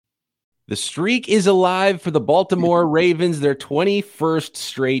The streak is alive for the Baltimore Ravens, their 21st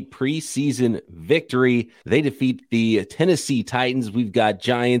straight preseason victory. They defeat the Tennessee Titans. We've got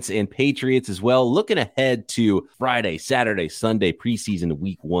Giants and Patriots as well. Looking ahead to Friday, Saturday, Sunday, preseason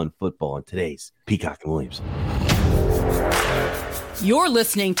week 1 football on today's Peacock and Williamson. You're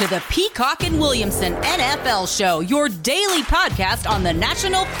listening to the Peacock and Williamson NFL Show, your daily podcast on the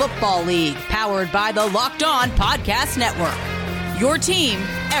National Football League, powered by the Locked On Podcast Network. Your team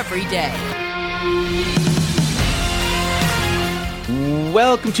every day.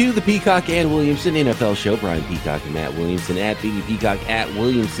 Welcome to the Peacock and Williamson NFL Show. Brian Peacock and Matt Williamson at BB Peacock at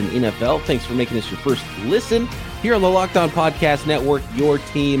Williamson NFL. Thanks for making this your first listen here on the Locked On Podcast Network. Your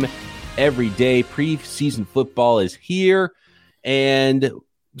team every day. Preseason football is here, and it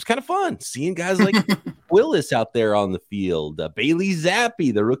was kind of fun seeing guys like Willis out there on the field, Bailey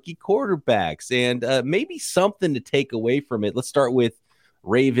Zappi, the rookie quarterbacks, and maybe something to take away from it. Let's start with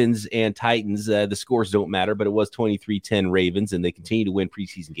Ravens and Titans. The scores don't matter, but it was 23-10 Ravens, and they continue to win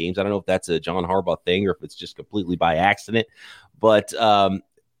preseason games. I don't know if that's a John Harbaugh thing or if it's just completely by accident, but Tyler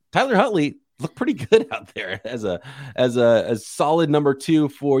Huntley looked pretty good out there as a solid number 2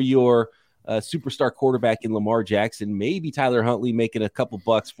 for your superstar quarterback in Lamar Jackson. Maybe Tyler Huntley making a couple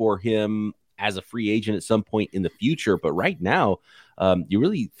bucks for him as a free agent at some point in the future. But right now, you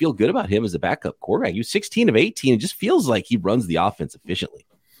really feel good about him as a backup quarterback. He was 16 of 18. It just feels like he runs the offense efficiently.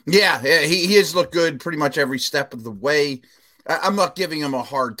 Yeah, he has looked good pretty much every step of the way. I'm not giving him a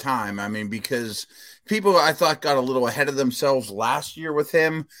hard time. I mean, because people I thought got a little ahead of themselves last year with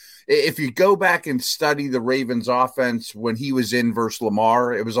him. If you go back and study the Ravens offense when he was in versus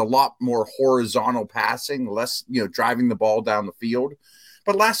Lamar, it was a lot more horizontal passing, less, driving the ball down the field.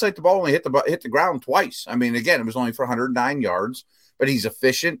 But last night, the ball only hit the ground twice. I mean, again, it was only for 109 yards, but he's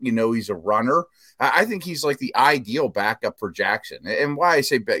efficient. He's a runner. I think he's like the ideal backup for Jackson. And why I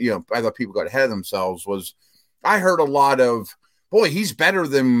say, I thought people got ahead of themselves was I heard a lot of, boy, he's better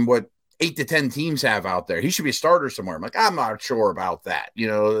than what 8 to 10 teams have out there. He should be a starter somewhere. I'm like, I'm not sure about that.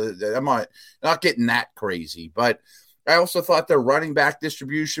 I'm not getting that crazy. But I also thought their running back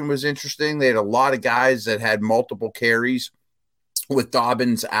distribution was interesting. They had a lot of guys that had multiple carries with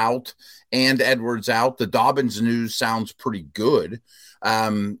Dobbins out and Edwards out. The Dobbins news sounds pretty good.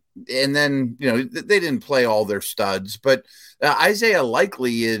 And then, they didn't play all their studs, but Isaiah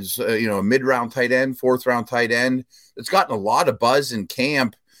Likely is, a mid-round tight end, 4th-round tight end. It's gotten a lot of buzz in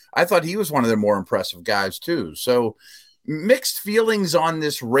camp. I thought he was one of their more impressive guys too. So mixed feelings on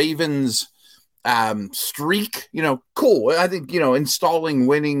this Ravens streak, cool. I think, installing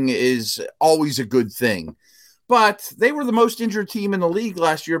winning is always a good thing, but they were the most injured team in the league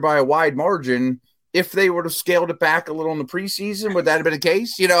last year by a wide margin. If they would have scaled it back a little in the preseason, would that have been the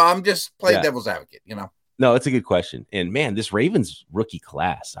case? I'm just playing devil's advocate, No, it's a good question. And man, this Ravens rookie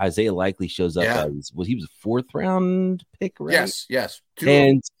class, Isaiah Likely shows up. He was a 4th-round pick, right? Yes.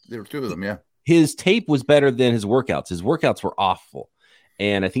 There were 2 of them. Yeah. His tape was better than his workouts. His workouts were awful.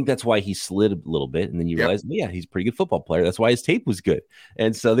 And I think that's why he slid a little bit. And then you realize, he's a pretty good football player. That's why his tape was good.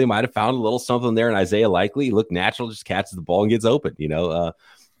 And so they might have found a little something there. And Isaiah Likely, he looked natural, just catches the ball and gets open,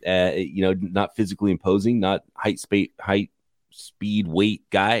 not physically imposing, not height, speed, weight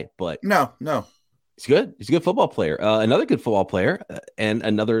guy, but no. He's good. He's a good football player. Another good football player, and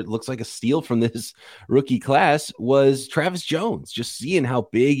another looks like a steal from this rookie class was Travis Jones. Just seeing how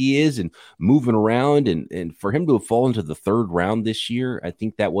big he is and moving around, and for him to have fallen to the 3rd round this year, I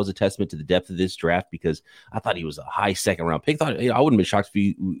think that was a testament to the depth of this draft, because I thought he was a high 2nd-round pick. I wouldn't have been shocked if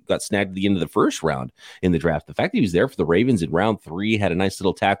he got snagged at the end of the 1st round in the draft. The fact that he was there for the Ravens in round 3, had a nice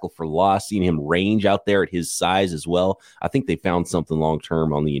little tackle for loss, seeing him range out there at his size as well. I think they found something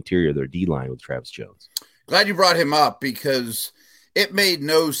long-term on the interior of their D-line with Travis Jones. Glad you brought him up, because it made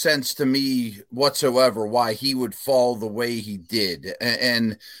no sense to me whatsoever why he would fall the way he did.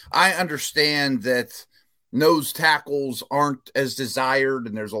 And I understand that nose tackles aren't as desired,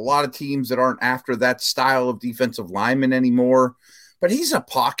 and there's a lot of teams that aren't after that style of defensive lineman anymore. But he's a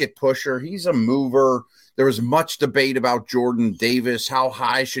pocket pusher. He's a mover. There was much debate about Jordan Davis. How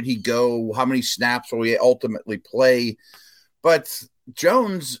high should he go? How many snaps will he ultimately play? But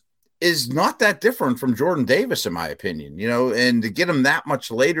Jones is not that different from Jordan Davis, in my opinion, and to get him that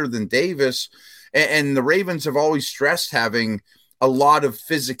much later than Davis. And the Ravens have always stressed having a lot of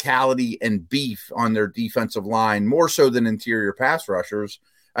physicality and beef on their defensive line, more so than interior pass rushers.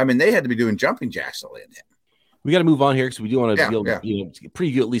 I mean, they had to be doing jumping jacks to land him. We got to move on here, because we do want to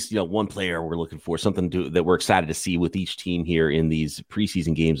preview at least one player we're looking for, something that we're excited to see with each team here in these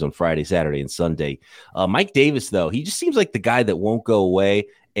preseason games on Friday, Saturday, and Sunday. Mike Davis, though, he just seems like the guy that won't go away.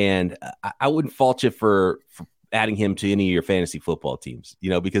 And I wouldn't fault you for adding him to any of your fantasy football teams,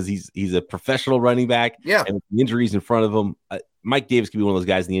 because he's a professional running back. Yeah. And the injuries in front of him, Mike Davis could be one of those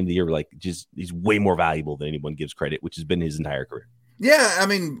guys at the end of the year where he's way more valuable than anyone gives credit, which has been his entire career. Yeah, I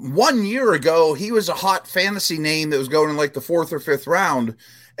mean, 1 year ago, he was a hot fantasy name that was going in like the 4th or 5th round,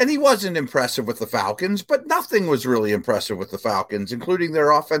 and he wasn't impressive with the Falcons, but nothing was really impressive with the Falcons, including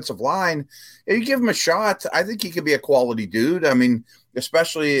their offensive line. If you give him a shot, I think he could be a quality dude. I mean,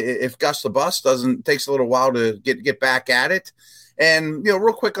 especially if Gus the Bus takes a little while to get back at it. And,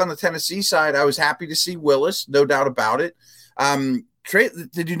 real quick on the Tennessee side, I was happy to see Willis, no doubt about it.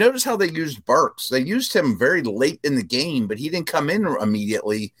 Did you notice how they used Burks? They used him very late in the game, but he didn't come in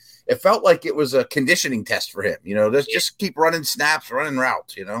immediately. It felt like it was a conditioning test for him. Let's just keep running snaps, running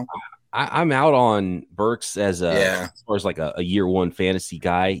routes, I'm out on Burks as far as like a year one fantasy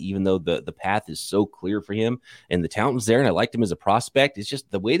guy, even though the path is so clear for him and the talent was there, and I liked him as a prospect. It's just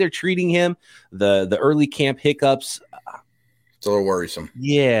the way they're treating him, the early camp hiccups. It's a little worrisome.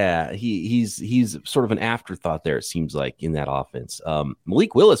 Yeah, he's sort of an afterthought there, it seems like, in that offense.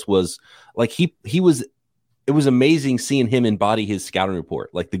 Malik Willis was like it was amazing seeing him embody his scouting report,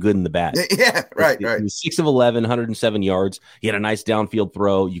 like the good and the bad. Yeah, right. He was 6 of 11, 107 yards. He had a nice downfield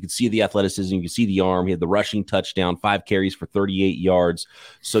throw. You could see the athleticism. You could see the arm. He had the rushing touchdown, 5 carries for 38 yards.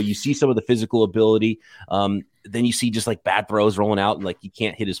 So you see some of the physical ability. Then you see just like bad throws rolling out, and like he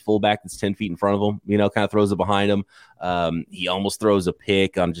can't hit his fullback that's 10 feet in front of him, kind of throws it behind him. He almost throws a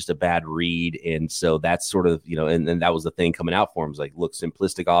pick on just a bad read. And so that's sort of, and that was the thing coming out for him, was like, look,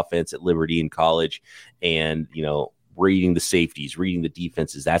 simplistic offense at Liberty in college, and, reading the safeties, reading the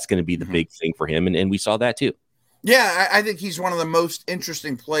defenses. That's going to be the big thing for him. And we saw that too. Yeah, I think he's one of the most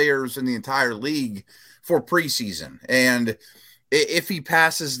interesting players in the entire league for preseason. And if he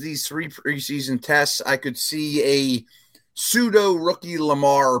passes these 3 preseason tests, I could see a pseudo rookie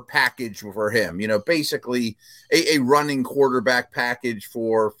Lamar package for him, basically a running quarterback package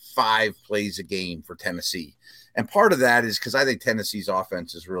for 5 plays a game for Tennessee. And part of that is because I think Tennessee's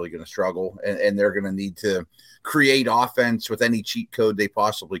offense is really going to struggle, and they're going to need to create offense with any cheat code they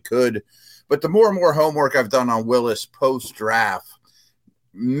possibly could. But the more and more homework I've done on Willis post-draft,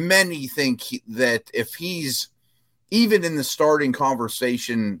 many think that if he's even in the starting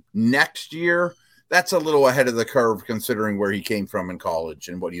conversation next year, that's a little ahead of the curve considering where he came from in college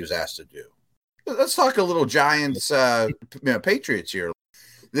and what he was asked to do. Let's talk a little Giants, Patriots here.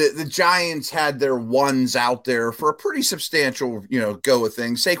 The Giants had their ones out there for a pretty substantial, go of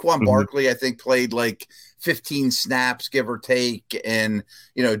things. Saquon Barkley, I think, played like 15 snaps, give or take. And,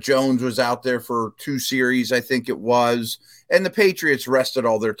 Jones was out there for 2 series, I think it was. And the Patriots rested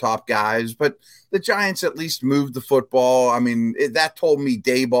all their top guys. But the Giants at least moved the football. I mean, that told me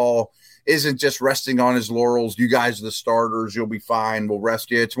Daboll isn't just resting on his laurels. You guys are the starters. You'll be fine. We'll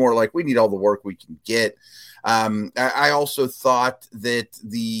rest you. It's more like we need all the work we can get. I also thought that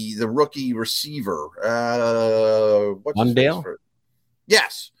the rookie receiver, Mondale?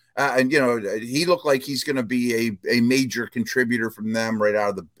 Yes. And he looked like he's going to be a major contributor from them right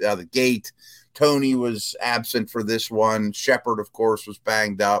out of the gate. Tony was absent for this one. Shepard, of course, was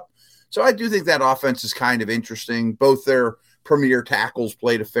banged up. So I do think that offense is kind of interesting. Both their premier tackles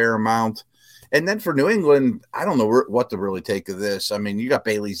played a fair amount. And then for New England, I don't know what to really take of this. I mean, you got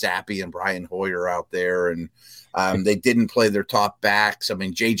Bailey Zappi and Brian Hoyer out there, and they didn't play their top backs. I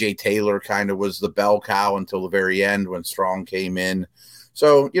mean, J.J. Taylor kind of was the bell cow until the very end when Strong came in.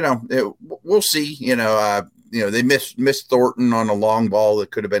 So, we'll see. They missed Thornton on a long ball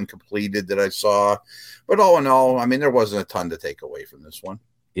that could have been completed that I saw. But all in all, I mean, there wasn't a ton to take away from this one.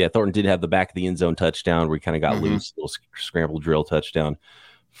 Yeah, Thornton did have the back of the end zone touchdown where he kind of got loose, a little scramble drill touchdown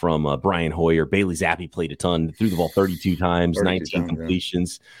from Brian Hoyer. Bailey Zappi played a ton, threw the ball 32 times, 19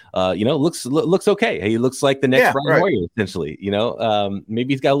 completions. Yeah. Looks okay. He looks like the next Brian Hoyer, essentially.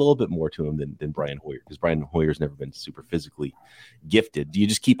 Maybe he's got a little bit more to him than Brian Hoyer, because Brian Hoyer's never been super physically gifted. Do you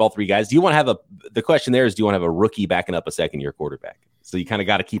just keep all 3 guys? Do you want to have the question there is, do you want to have a rookie backing up a second-year quarterback? So you kind of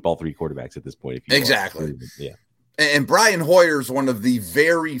got to keep all 3 quarterbacks at this point. If you exactly. Yeah. And Brian Hoyer is one of the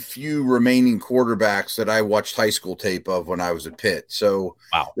very few remaining quarterbacks that I watched high school tape of when I was at Pitt. So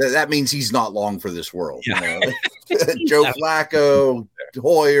wow. That means he's not long for this world. Yeah. Joe Flacco,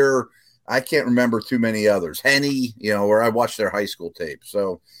 Hoyer, I can't remember too many others. Henny, where I watched their high school tape.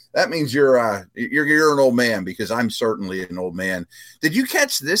 So that means you're an old man, because I'm certainly an old man. Did you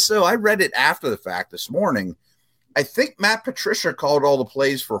catch this though? I read it after the fact this morning. I think Matt Patricia called all the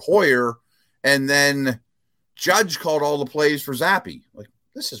plays for Hoyer, and then Judge called all the plays for Zappi. Like,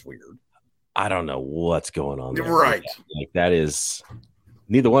 this is weird. I don't know what's going on there. Right. Like that is,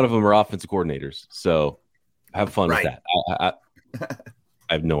 neither one of them are offensive coordinators. So have fun with that. I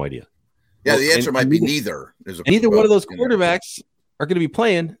have no idea. Yeah, the answer might be neither. Neither one of those quarterbacks are going to be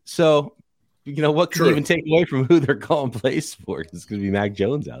playing. So, what can you even take away from who they're calling plays for? It's going to be Mac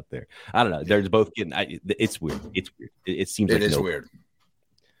Jones out there. I don't know. They're both getting. It's weird. It's weird. It seems like it is weird.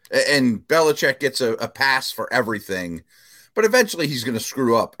 And Belichick gets a pass for everything, but eventually he's going to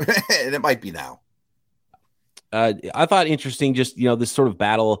screw up, and it might be now. I thought interesting, just this sort of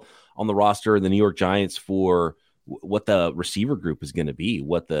battle on the roster of the New York Giants for what the receiver group is going to be,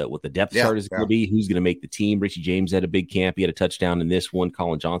 what the depth chart is going to be, who's going to make the team. Richie James had a big camp. He had a touchdown in this one.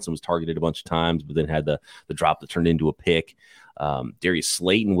 Colin Johnson was targeted a bunch of times, but then had the drop that turned into a pick. Darius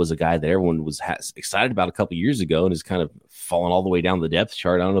Slayton was a guy that everyone was excited about a couple years ago and has kind of fallen all the way down the depth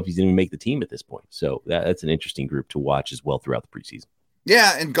chart. I don't know if he's going to make the team at this point. So that's an interesting group to watch as well throughout the preseason.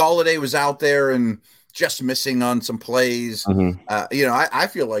 Yeah, and Golladay was out there and just missing on some plays. Mm-hmm. I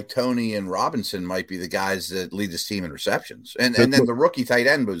feel like Tony and Robinson might be the guys that lead this team in receptions. And then the rookie tight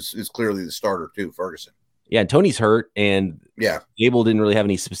end is clearly the starter too, Ferguson. Yeah, and Tony's hurt, and Abel didn't really have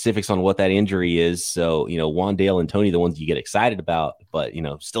any specifics on what that injury is. So, Wandale and Tony, the ones you get excited about, but,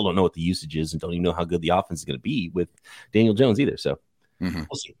 still don't know what the usage is and don't even know how good the offense is going to be with Daniel Jones either. So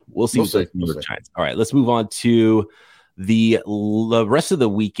we'll see. Giants. All right, let's move on to the rest of the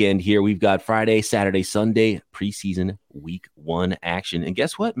weekend here. We've got Friday, Saturday, Sunday, preseason week 1 action. And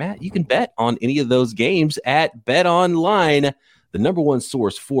guess what, Matt? You can bet on any of those games at BetOnline, the number one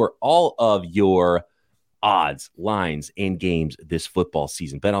source for all of your odds, lines, and games this football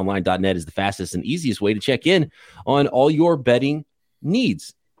season. BetOnline.net is the fastest and easiest way to check in on all your betting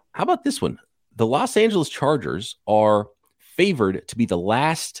needs. How about this one? The Los Angeles Chargers are favored to be the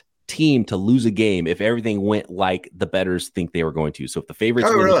last team to lose a game if everything went like the bettors think they were going to. So if the favorites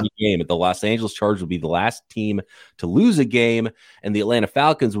win a game, the Los Angeles Chargers will be the last team to lose a game, and the Atlanta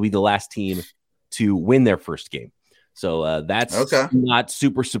Falcons will be the last team to win their first game. So that's not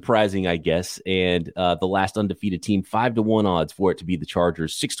super surprising, I guess. And the last undefeated team, 5-1 odds for it to be the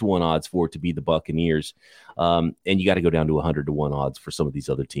Chargers, 6-1 odds for it to be the Buccaneers. And you got to go down to 100-1 odds for some of these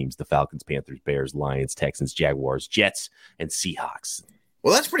other teams: the Falcons, Panthers, Bears, Lions, Texans, Jaguars, Jets, and Seahawks.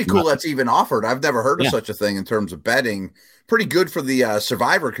 Well, that's pretty cool. That's even offered. I've never heard of such a thing in terms of betting. Pretty good for the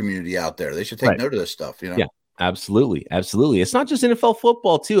survivor community out there. They should take note of this stuff. Yeah. Absolutely. It's not just NFL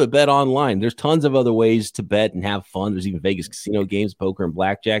football, too, at BetOnline. There's tons of other ways to bet and have fun. There's even Vegas casino games, poker, and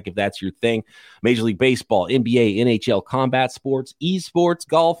blackjack, if that's your thing. Major League Baseball, NBA, NHL, combat sports, esports,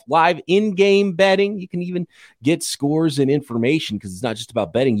 golf, live in-game betting. You can even get scores and information, because it's not just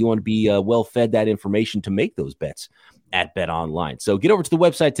about betting. You want to be well-fed that information to make those bets at BetOnline. So get over to the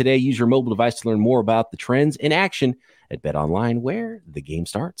website today. Use your mobile device to learn more about the trends in action at BetOnline, where the game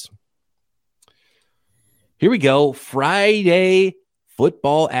starts. Here we go. Friday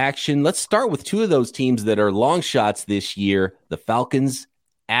football action. Let's start with two of those teams that are long shots this year, the Falcons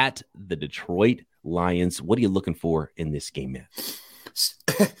at the Detroit Lions. What are you looking for in this game, man?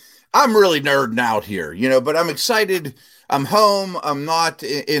 I'm really nerding out here, but I'm excited. I'm home. I'm not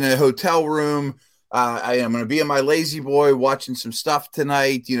in a hotel room. I am going to be in my lazy boy watching some stuff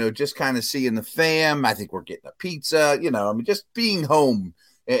tonight, just kind of seeing the fam. I think we're getting a pizza, just being home.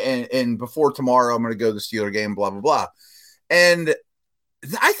 And before tomorrow, I'm going to go to the Steeler game, blah, blah, blah. And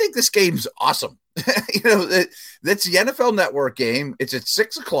I think this game's awesome. That's the NFL Network game. It's at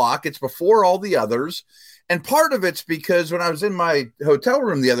 6:00. It's before all the others. And part of it's because when I was in my hotel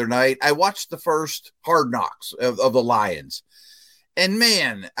room the other night, I watched the first Hard Knocks of the Lions. And,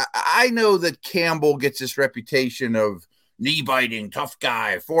 man, I know that Campbell gets this reputation of knee-biting, tough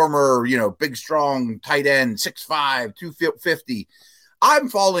guy, former, big, strong tight end, 6'5", 250. I'm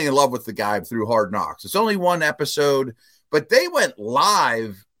falling in love with the guy through Hard Knocks. It's only one episode, but they went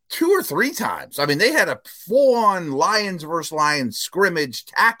live 2 or 3 times. I mean, they had a full-on Lions versus Lions scrimmage,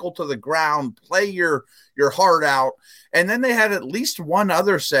 tackle to the ground, play your heart out. And then they had at least one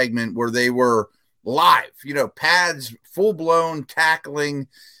other segment where they were live, pads, full-blown tackling.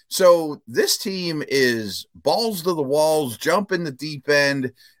 So this team is balls to the walls, jump in the deep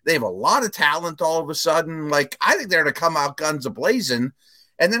end. They have a lot of talent all of a sudden. Like, I think they're going to come out guns a-blazing.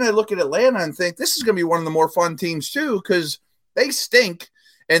 And then I look at Atlanta and think this is going to be one of the more fun teams too, because they stink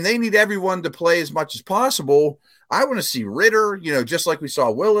and they need everyone to play as much as possible. I want to see Ritter, just like we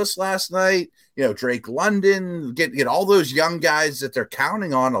saw Willis last night, Drake London, get all those young guys that they're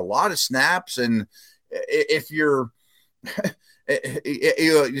counting on a lot of snaps. And if you're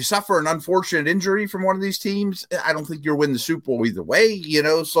you suffer an unfortunate injury from one of these teams, I don't think you'll win the Super Bowl either way,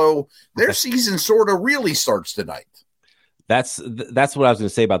 so their season sort of really starts tonight. That's what I was going to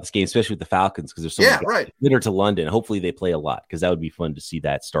say about this game, especially with the Falcons, because there's so many guys later to London. Hopefully they play a lot, because that would be fun to see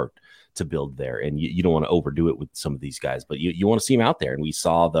that start to build there. And you don't want to overdo it with some of these guys, but you want to see them out there. And we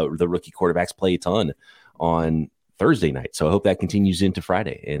saw the rookie quarterbacks play a ton on Thursday night. So I hope that continues into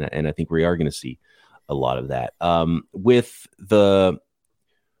Friday. And I think we are going to see a lot of that. With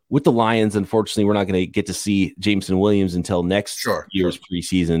the Lions, unfortunately, we're not going to get to see Jameson Williams until next year's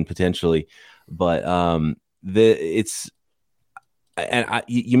preseason potentially. But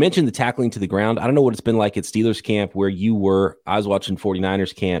you mentioned the tackling to the ground. I don't know what it's been like at Steelers camp where you were. I was watching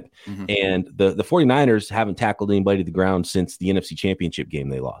 49ers camp, and the 49ers haven't tackled anybody to the ground since the NFC Championship game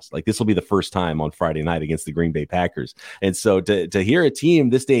they lost. Like, this will be the first time on Friday night against the Green Bay Packers. And so to hear a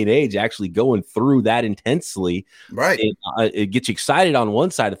team this day and age actually going through that intensely, right? It gets you excited on one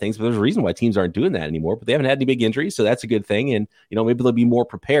side of things, but there's a reason why teams aren't doing that anymore. But they haven't had any big injuries, so that's a good thing. And maybe they'll be more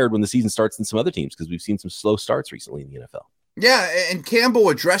prepared when the season starts than some other teams, because we've seen some slow starts recently in the NFL. Yeah, and Campbell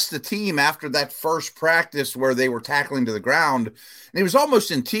addressed the team after that first practice where they were tackling to the ground, and he was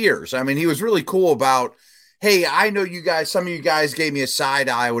almost in tears. I mean, he was really cool about, hey, I know you guys, some of you guys gave me a side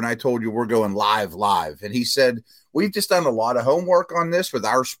eye when I told you we're going live. And he said, we've just done a lot of homework on this with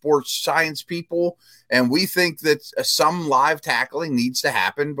our sports science people, and we think that some live tackling needs to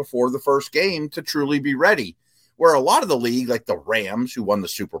happen before the first game to truly be ready. Where a lot of the league, like the Rams, who won the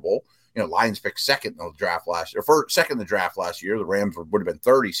Super Bowl, Lions picked second in the draft last year, second in the draft last year. The Rams would have been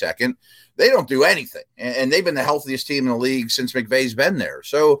 32nd. They don't do anything. And they've been the healthiest team in the league since McVay's been there.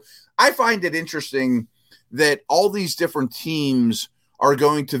 So I find it interesting that all these different teams are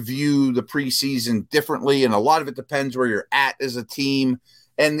going to view the preseason differently. And a lot of it depends where you're at as a team.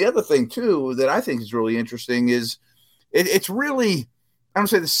 And the other thing, too, that I think is really interesting is it's really, I don't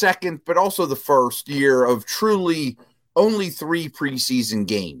say the second, but also the first year of truly only 3 preseason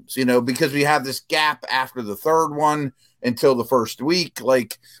games, because we have this gap after the third one until the first week.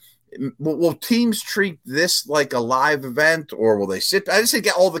 Like, will teams treat this like a live event, or will they sit? I just think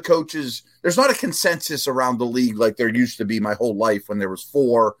all the coaches, there's not a consensus around the league like there used to be my whole life when there was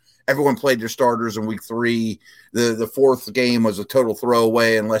 4. Everyone played their starters in week 3. The fourth game was a total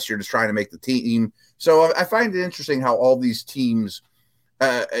throwaway unless you're just trying to make the team. So I find it interesting how all these teams,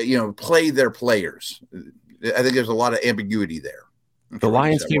 play their players. I think there's a lot of ambiguity there. The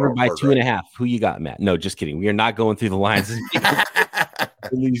Lions favored by 2.5. Who you got, Matt? No, just kidding. We are not going through the Lions in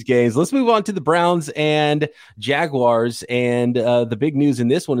these games. Let's move on to the Browns and Jaguars. And the big news in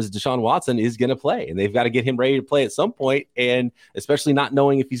this one is Deshaun Watson is going to play, and they've got to get him ready to play at some point. And especially not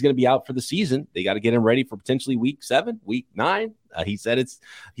knowing if he's going to be out for the season, they got to get him ready for potentially week 7, week 9. He said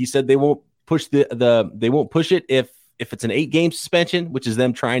they won't push they won't push it if it's an 8-game suspension, which is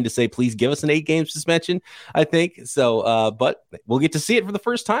them trying to say, please give us an 8-game suspension, I think. So, but we'll get to see it for the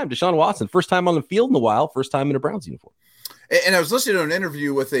first time. Deshaun Watson, first time on the field in a while, first time in a Browns uniform. And I was listening to an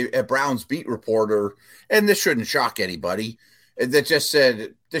interview with a Browns beat reporter, and this shouldn't shock anybody, that just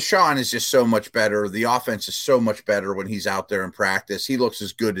said, Deshaun is just so much better. The offense is so much better when he's out there in practice. He looks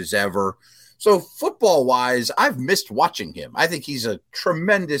as good as ever. So football-wise, I've missed watching him. I think he's a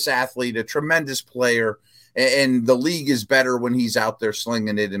tremendous athlete, a tremendous player. And the league is better when he's out there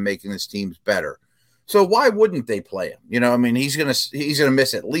slinging it and making his teams better. So why wouldn't they play him? I mean, he's gonna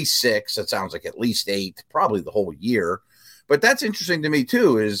miss at least 6. That sounds like at least 8, probably the whole year. But that's interesting to me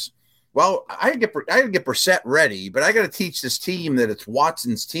too. Is I get Brissett ready, but I got to teach this team that it's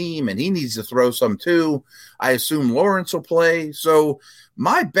Watson's team, and he needs to throw some too. I assume Lawrence will play. So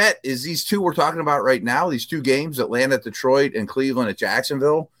my bet is these 2 we're talking about right now, these 2 games, Atlanta at Detroit and Cleveland at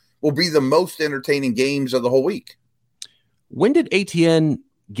Jacksonville, will be the most entertaining games of the whole week. When did Etienne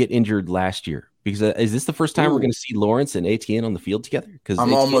get injured last year? Because is this the first time we're going to see Lawrence and Etienne on the field together? Because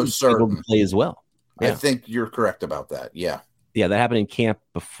I'm almost certain to play as well. Yeah. I think you're correct about that. Yeah. Yeah, that happened in camp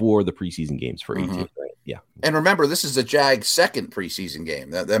before the preseason games for Etienne. Right? Yeah. And remember, this is the Jags' second preseason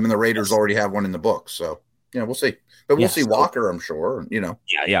game. Them and the Raiders already have one in the books. So, we'll see. But we'll see Walker, I'm sure.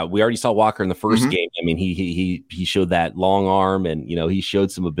 Yeah. We already saw Walker in the first game. I mean, he showed that long arm, and he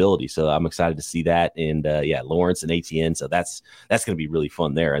showed some ability. So I'm excited to see that. And Lawrence and Etienne. So that's going to be really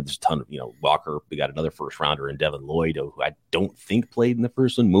fun there. And there's a ton of Walker. We got another first rounder in Devin Lloyd, who I don't think played in the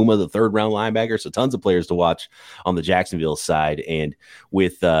first one. Muma, the 3rd round linebacker. So tons of players to watch on the Jacksonville side. And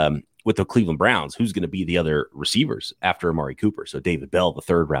with the Cleveland Browns, who's going to be the other receivers after Amari Cooper? So David Bell, the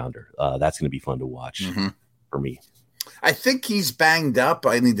 3rd rounder. That's going to be fun to watch for me. I think he's banged up.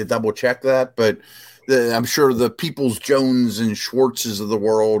 I need to double check that, but I'm sure the Peoples Jones and Schwartzes of the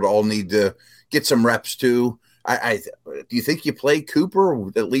world all need to get some reps too. Do you think you play Cooper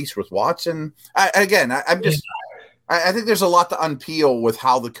at least with Watson? I'm I think there's a lot to unpeel with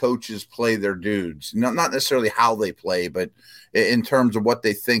how the coaches play their dudes. Not necessarily how they play, but in terms of what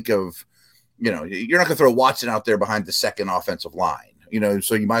they think of. You're not going to throw Watson out there behind the second offensive line.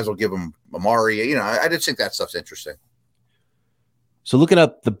 So you might as well give him Amari. I just think that stuff's interesting. So looking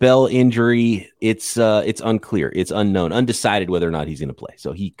up the Bell injury, it's unclear. It's unknown, undecided whether or not he's going to play.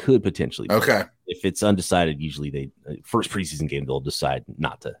 So he could potentially play. Okay. If it's undecided, usually they first preseason game, they'll decide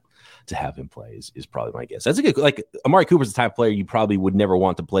not to have him play is probably my guess. That's a good, like Amari Cooper's the type of player you probably would never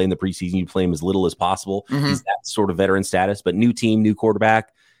want to play in the preseason. You play him as little as possible. Mm-hmm. He's that sort of veteran status, but new team, new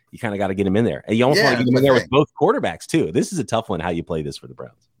quarterback. You kind of got to get him in there. And you almost want to get him in there with both quarterbacks too. This is a tough one, how you play this for the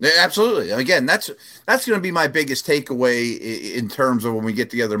Browns. Yeah, absolutely. Again, that's going to be my biggest takeaway in terms of when we get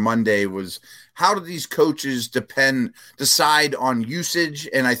together Monday was how do these coaches decide on usage?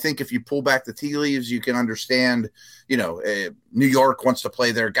 And I think if you pull back the tea leaves, you can understand, New York wants to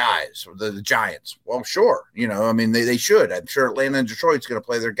play their guys, or the Giants. Well, sure. They should. I'm sure Atlanta and Detroit's going to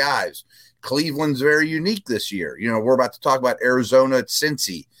play their guys. Cleveland's very unique this year. We're about to talk about Arizona at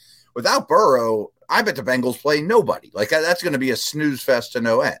Cincy. Without Burrow, I bet the Bengals play nobody. Like that's going to be a snooze fest to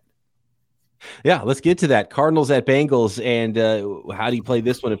no end. Yeah, let's get to that. Cardinals at Bengals, and how do you play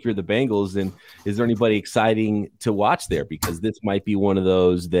this one if you're the Bengals? And is there anybody exciting to watch there? Because this might be one of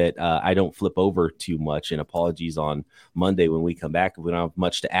those that I don't flip over too much. And apologies on Monday when we come back if we don't have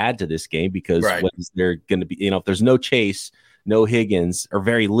much to add to this game, because what is there going to be? If there's no Chase, no Higgins, or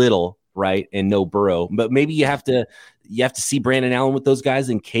very little, right, and no Burrow, but maybe you have to see Brandon Allen with those guys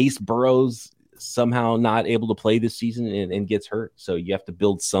in case Burrow's somehow not able to play this season and gets hurt. So you have to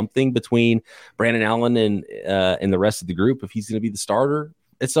build something between Brandon Allen and the rest of the group if he's going to be the starter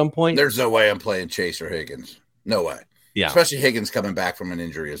at some point. There's no way I'm playing Chase or Higgins. No way. Yeah. Especially Higgins coming back from an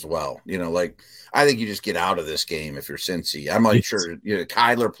injury as well. I think you just get out of this game if you're Cincy. I'm not sure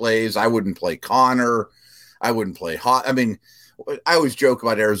Kyler plays. I wouldn't play Connor. I wouldn't play Hot. I always joke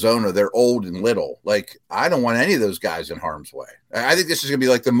about Arizona. They're old and little. Like, I don't want any of those guys in harm's way. I think this is going to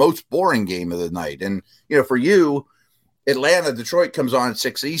be like the most boring game of the night. And, for you, Atlanta, Detroit comes on at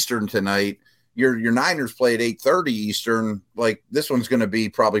 6 Eastern tonight. Your Niners play at 8:30 Eastern. Like, this one's going to be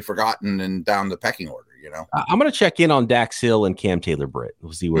probably forgotten and down the pecking order, I'm going to check in on Dax Hill and Cam Taylor-Britt.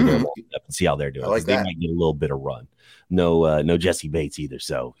 We'll see where they're up and see how they're doing. They might get a little bit of run. No Jesse Bates either.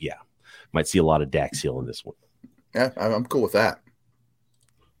 So, yeah, might see a lot of Dax Hill in this one. Yeah, I'm cool with that.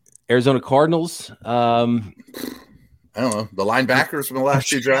 Arizona Cardinals. I don't know. The linebackers from the last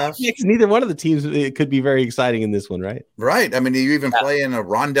two drafts. Neither one of the teams, it could be very exciting in this one, right? Right. You even play in a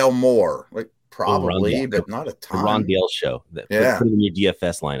Rondell Moore, probably, but not a ton. The Rondell show. Put him in your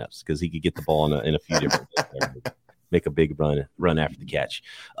DFS lineups because he could get the ball in a few different ways. Make a big run after the catch.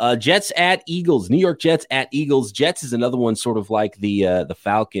 Jets at Eagles. New York Jets at Eagles. Jets is another one sort of like the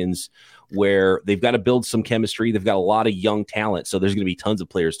Falcons, where they've got to build some chemistry. They've got a lot of young talent, so there's going to be tons of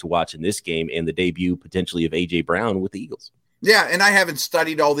players to watch in this game and the debut potentially of A.J. Brown with the Eagles. Yeah, and I haven't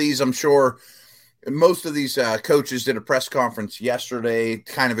studied all these. I'm sure most of these coaches did a press conference yesterday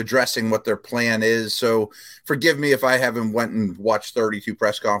kind of addressing what their plan is. So forgive me if I haven't went and watched 32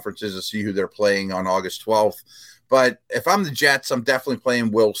 press conferences to see who they're playing on August 12th. But if I'm the Jets, I'm definitely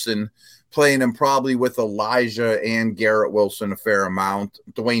playing Wilson. Playing him probably with Elijah and Garrett Wilson a fair amount.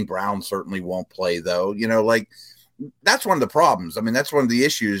 Dwayne Brown certainly won't play, though. That's one of the problems. That's one of the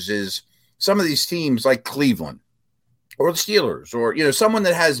issues is some of these teams like Cleveland or the Steelers or, someone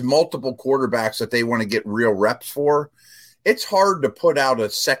that has multiple quarterbacks that they want to get real reps for. It's hard to put out a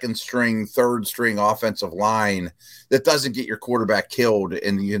second string, third string offensive line that doesn't get your quarterback killed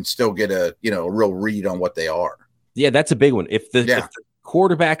and you can still get a real read on what they are. Yeah, that's a big one. If the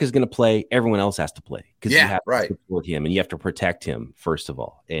quarterback is going to play, everyone else has to play because you have to support him and you have to protect him first of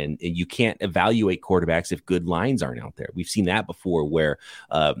all. And you can't evaluate quarterbacks if good lines aren't out there. We've seen that before where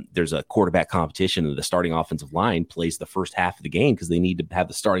there's a quarterback competition and the starting offensive line plays the first half of the game because they need to have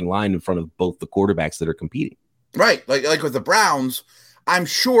the starting line in front of both the quarterbacks that are competing. Right. Like with the Browns, I'm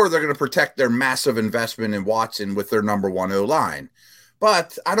sure they're going to protect their massive investment in Watson with their number one O-line.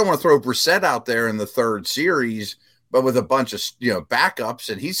 But I don't want to throw Brissett out there in the third series but with a bunch of backups,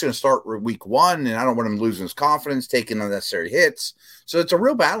 and he's going to start week one, and I don't want him losing his confidence, taking unnecessary hits. So it's a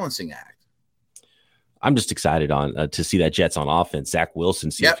real balancing act. I'm just excited to see that Jets on offense. Zach Wilson,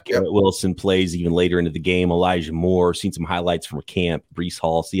 see if Garrett Wilson plays even later into the game. Elijah Moore, seen some highlights from camp. Breece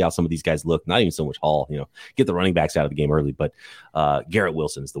Hall, see how some of these guys look. Not even so much Hall, get the running backs out of the game early. But Garrett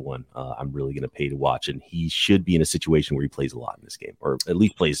Wilson is the one I'm really going to pay to watch, and he should be in a situation where he plays a lot in this game, or at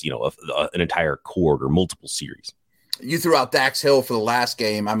least plays an entire quarter, multiple series. You threw out Dax Hill for the last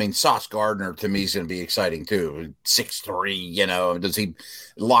game. I mean, Sauce Gardner to me is going to be exciting too. 6'3", does he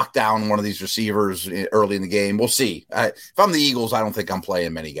lock down one of these receivers early in the game? We'll see. If I'm the Eagles, I don't think I'm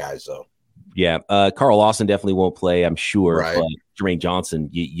playing many guys though. Yeah, Carl Lawson definitely won't play, I'm sure. Right. But Jermaine Johnson,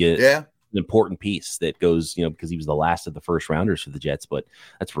 an important piece that goes, because he was the last of the first rounders for the Jets, but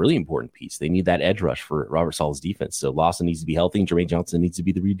that's a really important piece. They need that edge rush for Robert Saleh's defense. So Lawson needs to be healthy, and Jermaine Johnson needs to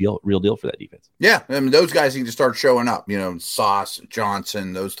be the real deal for that defense. Yeah, I mean, those guys need to start showing up, Sauce,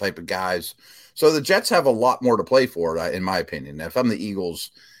 Johnson, those type of guys. So the Jets have a lot more to play for, in my opinion. If I'm the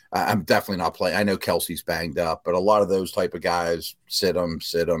Eagles, I'm definitely not playing. I know Kelsey's banged up, but a lot of those type of guys, sit them.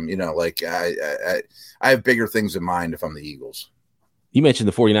 I have bigger things in mind if I'm the Eagles. You mentioned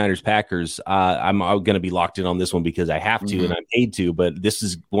the 49ers Packers. I'm going to be locked in on this one because I have to and I'm paid to, but this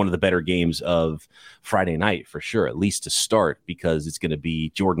is one of the better games of Friday night for sure, at least to start, because it's going to be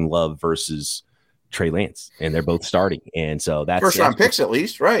Jordan Love versus Trey Lance, and they're both starting. And so that's first round picks at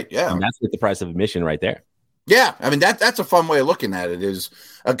least, right? Yeah. And that's with the price of admission right there. Yeah, I mean, that's a fun way of looking at it, is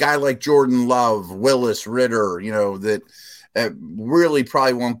a guy like Jordan Love, Willis, Ritter, that really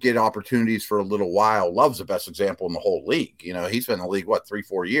probably won't get opportunities for a little while. Love's the best example in the whole league. He's been in the league,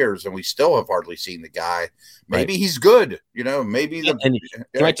 3-4 years, and we still have hardly seen the guy. Maybe he's good, maybe. He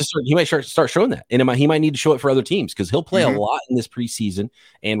might start showing that. And he might need to show it for other teams, because he'll play a lot in this preseason,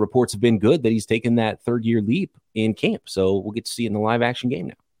 and reports have been good that he's taken that third-year leap in camp. So we'll get to see it in the live-action game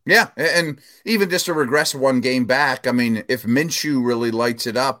now. Yeah, and even just to regress one game back, I mean, if Minshew really lights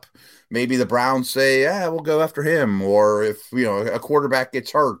it up, maybe the Browns say, we'll go after him. Or if, a quarterback gets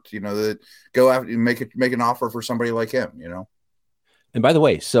hurt, that go after, make an offer for somebody like him, And by the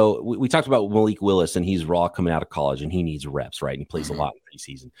way, so we talked about Malik Willis, and he's raw coming out of college, and he needs reps, right? And he plays a lot in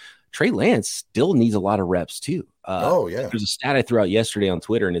preseason. Trey Lance still needs a lot of reps too. There's a stat I threw out yesterday on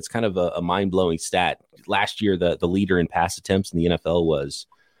Twitter, and it's kind of a mind-blowing stat. Last year, the leader in pass attempts in the NFL was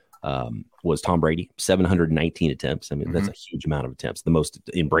Tom Brady, 719 attempts. I mean, that's a huge amount of attempts, the most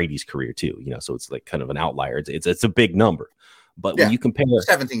in Brady's career too, so it's like kind of an outlier. It's a big number, but when you compare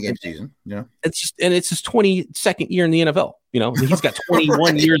 17 game season, it's his 22nd year in the NFL. He's got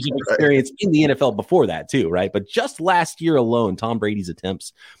 21 years of experience in the NFL before that too, right? But just last year alone, Tom Brady's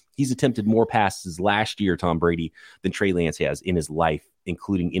attempts, he's attempted more passes last year, Tom Brady, than Trey Lance has in his life,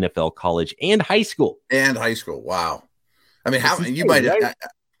 including NFL, college, and high school. Wow. I mean, how you might have,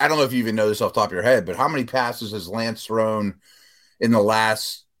 I don't know if you even know this off the top of your head, but how many passes has Lance thrown in the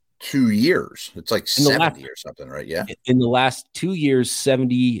last 2 years? It's like 70 or something, right? Yeah. In the last 2 years,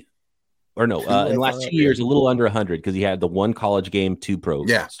 70 or no, in the last 2 years, a little under 100, because he had the one college game, 2 pro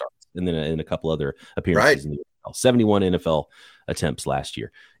starts, and then in a couple other appearances in the NFL. 71 NFL attempts last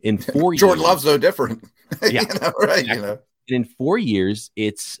year. In 4 years, Jordan Love's no different. Yeah, right? Exactly. And in 4 years,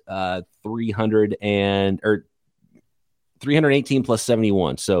 it's 318 plus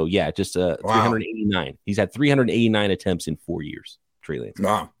 71. So just 389. He's had 389 attempts in 4 years, Trey Lance.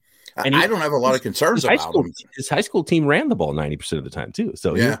 Wow. And I don't have a lot of concerns about him. His high school team ran the ball 90% of the time too.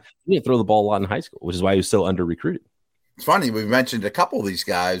 So he didn't throw the ball a lot in high school, which is why he was so under recruited. It's funny. We've mentioned a couple of these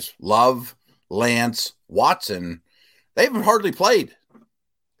guys, Love, Lance, Watson. They haven't hardly played.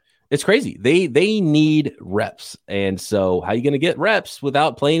 It's crazy. They need reps. And so how are you going to get reps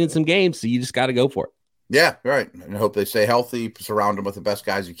without playing in some games? So you just got to go for it. Yeah, right. And I hope they stay healthy, surround them with the best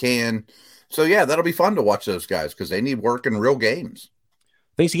guys you can. So, that'll be fun to watch those guys, because they need work in real games.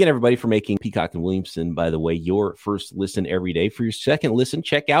 Thanks again, everybody, for making Peacock and Williamson, by the way, your first listen every day. For your second listen,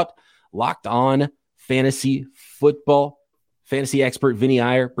 check out Locked On Fantasy Football. Fantasy expert Vinny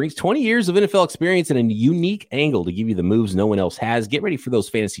Iyer brings 20 years of NFL experience and a unique angle to give you the moves no one else has. Get ready for those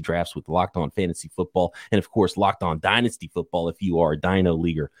fantasy drafts with Locked On Fantasy Football, and, of course, Locked On Dynasty Football if you are a Dino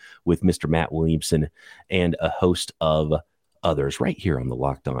Leaguer, with Mr. Matt Williamson and a host of others right here on the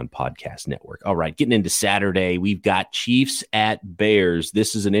Locked On Podcast Network. All right, getting into Saturday, we've got Chiefs at Bears.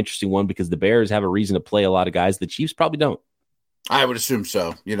 This is an interesting one because the Bears have a reason to play a lot of guys. The Chiefs probably don't. I would assume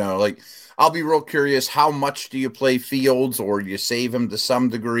so. I'll be real curious. How much do you play Fields, or do you save him to some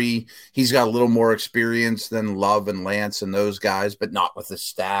degree? He's got a little more experience than Love and Lance and those guys, but not with the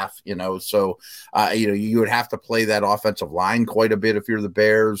staff, So, you would have to play that offensive line quite a bit if you're the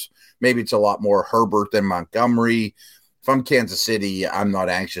Bears. Maybe it's a lot more Herbert than Montgomery. If I'm Kansas City, I'm not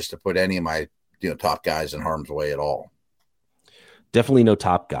anxious to put any of my top guys in harm's way at all. Definitely no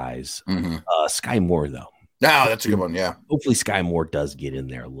top guys. Sky Moore, though. No, that's a good one. Yeah. Hopefully Sky Moore does get in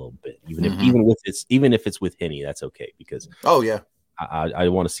there a little bit, even if it's with Henne, that's okay, because I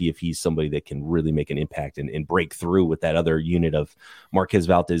want to see if he's somebody that can really make an impact and break through with that other unit of Marquez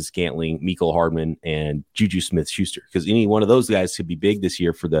Valdes-Scantling, Mecole Hardman, and Juju Smith-Schuster, because any one of those guys could be big this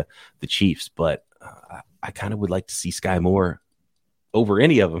year for the Chiefs. But I kind of would like to see Sky Moore over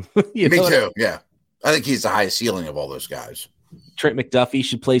any of them. Me too. Yeah. I think he's the highest ceiling of all those guys. Trent McDuffie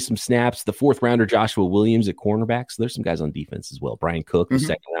should play some snaps. The 4th rounder, Joshua Williams at cornerback. So there's some guys on defense as well. Brian Cook, the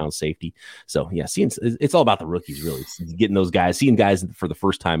 2nd round safety. So yeah, it's all about the rookies, really. It's getting those guys, seeing guys for the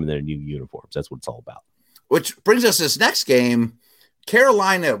first time in their new uniforms. That's what it's all about. Which brings us to this next game,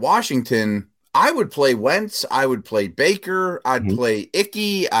 Carolina at Washington. I would play Wentz. I would play Baker. I'd play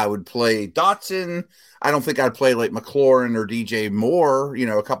Icky. I would play Dotson. I don't think I'd play like McLaurin or DJ Moore,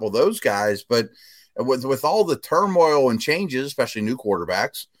 a couple of those guys. But with all the turmoil and changes, especially new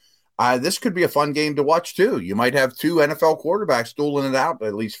quarterbacks, this could be a fun game to watch too. You might have 2 NFL quarterbacks dueling it out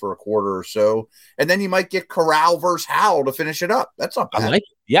at least for a quarter or so, and then you might get Corral versus Howell to finish it up. That's not bad. I like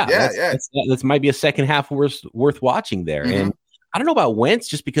it. Yeah. That might be a second half worth watching there. And I don't know about Wentz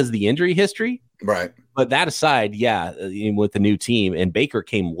just because of the injury history. Right. But that aside, with the new team, and Baker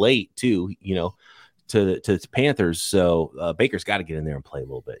came late too, to the Panthers. So Baker's got to get in there and play a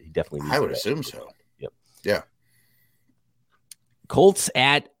little bit. He definitely needs I would assume so. Yep. Yeah. Colts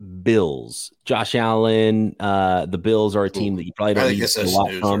at Bills. Josh Allen, the Bills are a team that you probably don't need a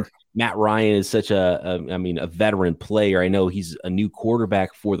lot from. Matt Ryan is such a veteran player. I know he's a new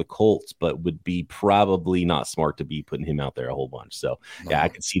quarterback for the Colts, but would be probably not smart to be putting him out there a whole bunch. So, I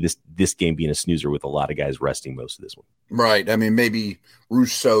could see this game being a snoozer with a lot of guys resting most of this one. Right. I mean, maybe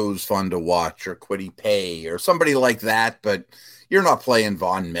Rousseau's fun to watch or Kwity Paye or somebody like that, but you're not playing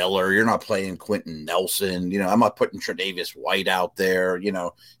Von Miller. You're not playing Quentin Nelson. I'm not putting Tre'Davious White out there,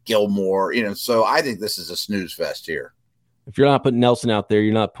 Gilmore, so I think this is a snooze fest here. If you're not putting Nelson out there,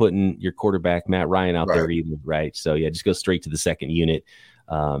 you're not putting your quarterback, Matt Ryan, out there either, right? So, just go straight to the second unit.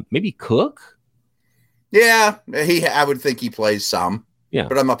 Maybe Cook? Yeah, I would think he plays some. Yeah.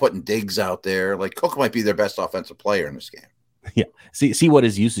 But I'm not putting Diggs out there. Like, Cook might be their best offensive player in this game. Yeah. See what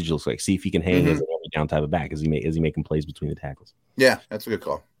his usage looks like. See if he can hang as an every down type of back. Is he making plays between the tackles? Yeah, that's a good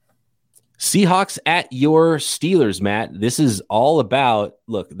call. Seahawks at your Steelers, Matt. This is all about.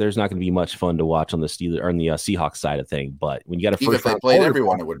 Look, there's not going to be much fun to watch on the Seahawks side of thing, but when you got a first, if they played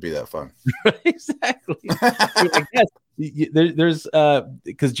everyone, it would be that fun. Exactly. I guess there's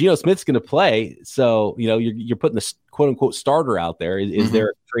because Geno Smith's going to play, so you're putting the quote unquote starter out there. Is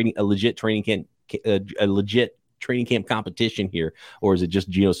there a legit training camp competition here, or is it just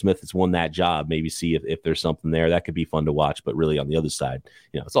Geno Smith that's won that job? Maybe see if there's something there that could be fun to watch. But really, on the other side,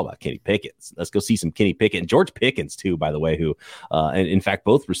 it's all about Kenny Pickett. Let's go see some Kenny Pickett and George Pickens too, by the way, who and in fact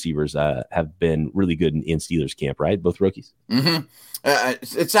both receivers have been really good in Steelers camp, right? Both rookies.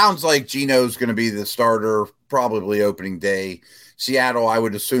 It sounds like Geno's going to be the starter probably opening day. Seattle, I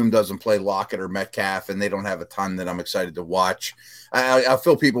would assume, doesn't play Lockett or Metcalf, and they don't have a ton that I'm excited to watch. I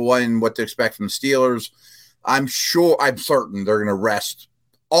feel people wanting what to expect from the Steelers. I'm certain they're going to rest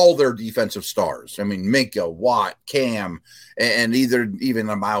all their defensive stars. I mean, Minka, Watt, Cam, and even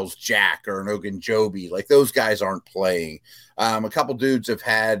a Miles Jack or an Ogunjobi. Like, those guys aren't playing. A couple dudes have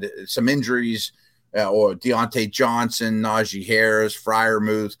had some injuries, or Deontay Johnson, Najee Harris,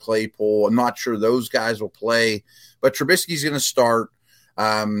 Freiermuth, Claypool. I'm not sure those guys will play, but Trubisky's going to start.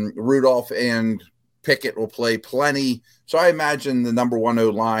 Rudolph and Pickett will play plenty. So I imagine the number 1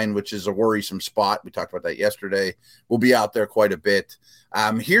 O-line, which is a worrisome spot, we talked about that yesterday, will be out there quite a bit.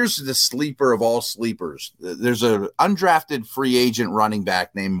 Here's the sleeper of all sleepers. There's an undrafted free agent running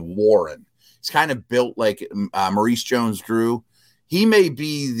back named Warren. He's kind of built like Maurice Jones-Drew. He may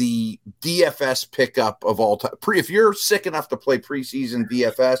be the DFS pickup of all time. If you're sick enough to play preseason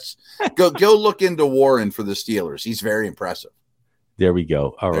DFS, go look into Warren for the Steelers. He's very impressive. There we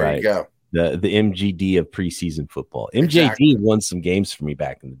go. All right. There you go. The MGD of preseason football. MJD won some games for me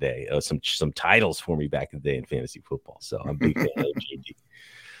back in the day, some titles for me back in the day in fantasy football. So I'm a big fan of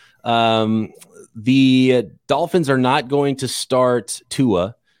MJD. The Dolphins are not going to start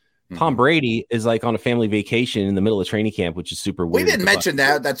Tua. Tom Brady is like on a family vacation in the middle of training camp, which is super weird. We didn't mention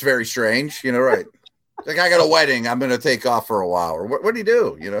that. That's very strange. Right. Like, I got a wedding. I'm going to take off for a while. Or what do you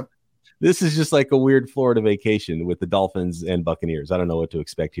do? This is just like a weird Florida vacation with the Dolphins and Buccaneers. I don't know what to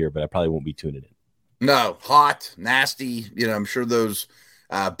expect here, but I probably won't be tuning in. No, hot, nasty. I'm sure those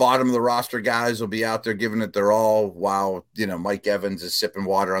bottom of the roster guys will be out there giving it their all while, Mike Evans is sipping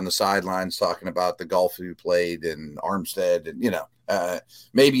water on the sidelines talking about the golf he played and Armstead. And,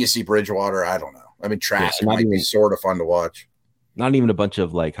 maybe you see Bridgewater. I don't know. I mean, traffic might be sort of fun to watch. Not even a bunch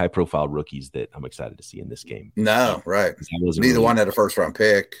of like high profile rookies that I'm excited to see in this game. No, right. Neither one had a first round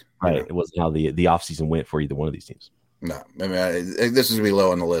pick. Right. It wasn't how the offseason went for either one of these teams. No. I mean, this is going to be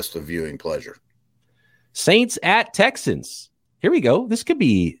low on the list of viewing pleasure. Saints at Texans. Here we go. This could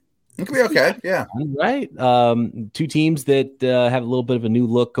be okay. Yeah. Right. Two teams that have a little bit of a new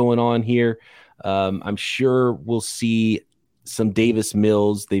look going on here. I'm sure we'll see some Davis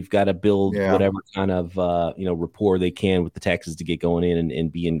Mills. They've got to build whatever kind of rapport they can with the Texans to get going in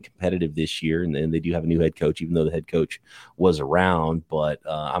and being competitive this year. And they do have a new head coach, even though the head coach was around. But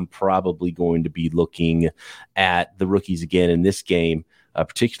I'm probably going to be looking at the rookies again in this game,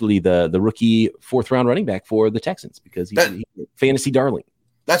 particularly the rookie 4th-round running back for the Texans, because he's a fantasy darling.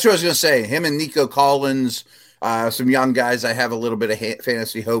 That's what I was going to say. Him and Nico Collins, some young guys I have a little bit of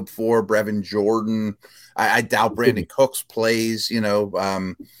fantasy hope for. Brevin Jordan. I doubt Brandon Cooks plays. You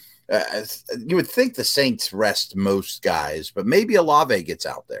would think the Saints rest most guys, but maybe Olave gets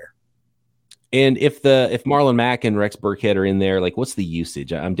out there. And if Marlon Mack and Rex Burkhead are in there, like, what's the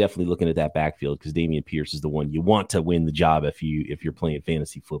usage? I'm definitely looking at that backfield because Dameon Pierce is the one you want to win the job if you're playing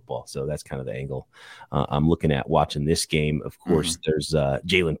fantasy football. So that's kind of the angle I'm looking at watching this game. Of course, there's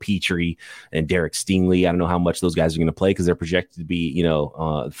Jalen Petrie and Derek Stingley. I don't know how much those guys are going to play because they're projected to be,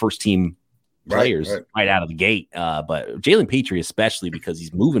 first team players right out of the gate. But Jalen Petrie, especially because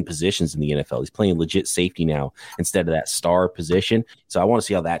he's moving positions in the NFL. He's playing legit safety now instead of that star position. So I want to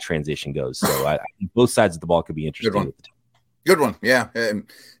see how that transition goes. So I think both sides of the ball could be interesting. Good one. Yeah.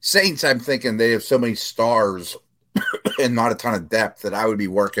 Saints, I'm thinking they have so many stars and not a ton of depth that I would be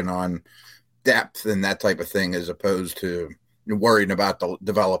working on depth and that type of thing as opposed to worrying about the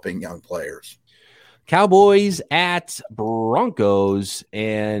developing young players. Cowboys at Broncos,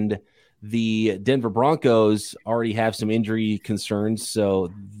 and the Denver Broncos already have some injury concerns,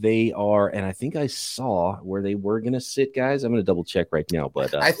 so they are, and I think I saw where they were going to sit guys. I'm going to double check right now,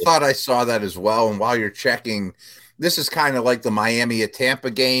 but I thought I saw that as well. And while you're checking, this is kind of like the Miami at Tampa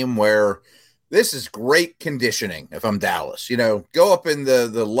game where this is great conditioning. If I'm Dallas, go up in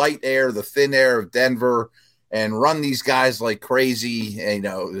the light air, the thin air of Denver and run these guys like crazy, and,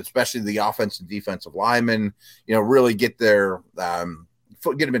 especially the offensive and defensive linemen, really get their,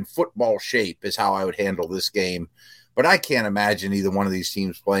 get them in football shape is how I would handle this game. But I can't imagine either one of these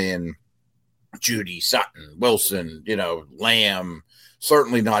teams playing Judy, Sutton, Wilson, Lamb,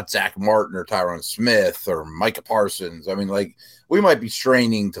 certainly not Zach Martin or Tyron Smith or Micah Parsons. I mean, we might be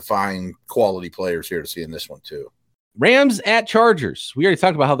straining to find quality players here to see in this one too. Rams at Chargers. We already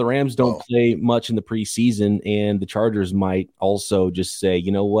talked about how the Rams don't play much in the preseason, and the Chargers might also just say,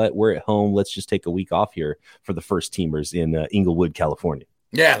 you know what, we're at home. Let's just take a week off here for the first teamers in Inglewood, California.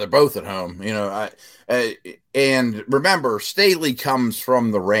 Yeah, they're both at home, and remember, Staley comes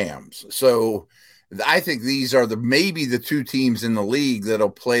from the Rams. So I think these are maybe the two teams in the league that'll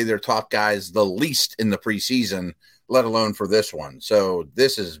play their top guys the least in the preseason, let alone for this one. So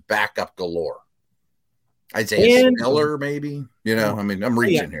this is backup galore. I'd say Miller, maybe, I'm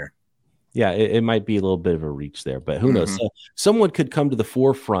reaching here. Yeah, it might be a little bit of a reach there, but who knows? So someone could come to the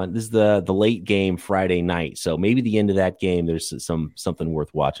forefront. This is the late game Friday night, so maybe the end of that game, there's something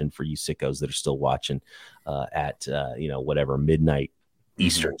worth watching for you sickos that are still watching at whatever midnight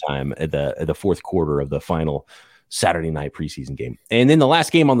Eastern time at the fourth quarter of the final Saturday night preseason game. And then the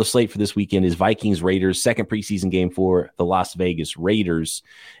last game on the slate for this weekend is Vikings Raiders, second preseason game for the Las Vegas Raiders.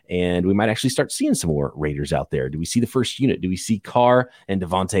 And we might actually start seeing some more Raiders out there. Do we see the first unit? Do we see Carr and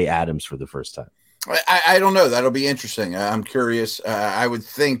Devontae Adams for the first time? I don't know. That'll be interesting. I'm curious. I would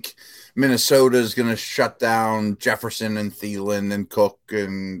think Minnesota is going to shut down Jefferson and Thielen and Cook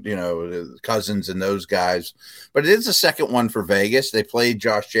and, Cousins and those guys. But it is a second one for Vegas. They played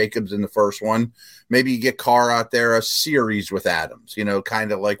Josh Jacobs in the first one. Maybe you get Carr out there, a series with Adams,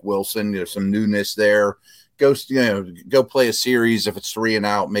 kind of like Wilson, some newness there. Go play a series. If it's 3 and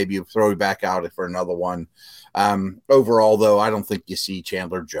out, maybe you throw it back out for another one. Overall, though, I don't think you see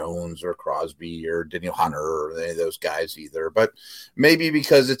Chandler Jones or Crosby or Daniel Hunter or any of those guys either. But maybe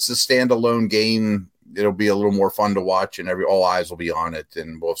because it's a standalone game, it'll be a little more fun to watch, and all eyes will be on it,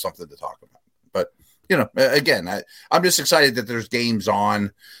 and we'll have something to talk about. But again, I'm just excited that there's games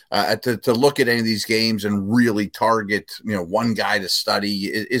on to look at any of these games and really target one guy to study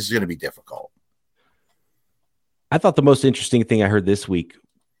is going to be difficult. I thought the most interesting thing I heard this week,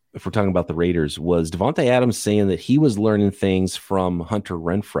 if we're talking about the Raiders, was Devontae Adams saying that he was learning things from Hunter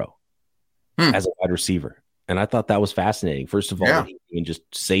Renfrow as a wide receiver. And I thought that was fascinating. First of all, he can just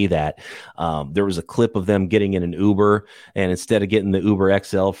say that. There was a clip of them getting in an Uber, and instead of getting the Uber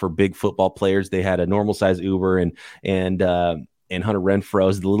XL for big football players, they had a normal size Uber, and Hunter Renfrow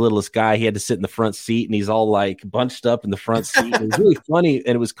is the littlest guy. He had to sit in the front seat, and he's all like bunched up in the front seat. It was really funny.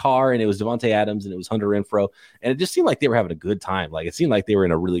 And it was Carr, and it was Devontae Adams, and it was Hunter Renfrow. And it just seemed like they were having a good time. Like, it seemed like they were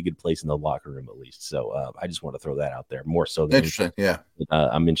in a really good place in the locker room, at least. So I just want to throw that out there more so than interesting. Yeah.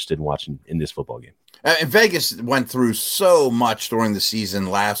 I'm interested in watching in this football game. And Vegas went through so much during the season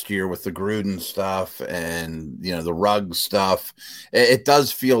last year with the Gruden stuff and, the Ruggs stuff. It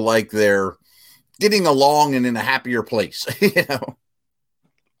does feel like they're getting along and in a happier place.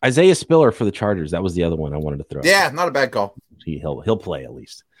 Isaiah Spiller for the Chargers. That was the other one I wanted to throw. Yeah, not a bad call. He'll play at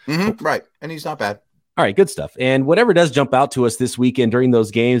least. Right, and he's not bad. All right, good stuff. And whatever does jump out to us this weekend during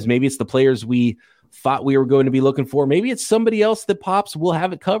those games, maybe it's the players we thought we were going to be looking for. Maybe it's somebody else that pops. We'll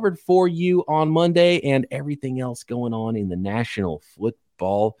have it covered for you on Monday, and everything else going on in the National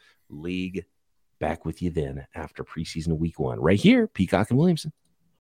Football League. Back with you then after preseason week 1 right here, Peacock and Williamson.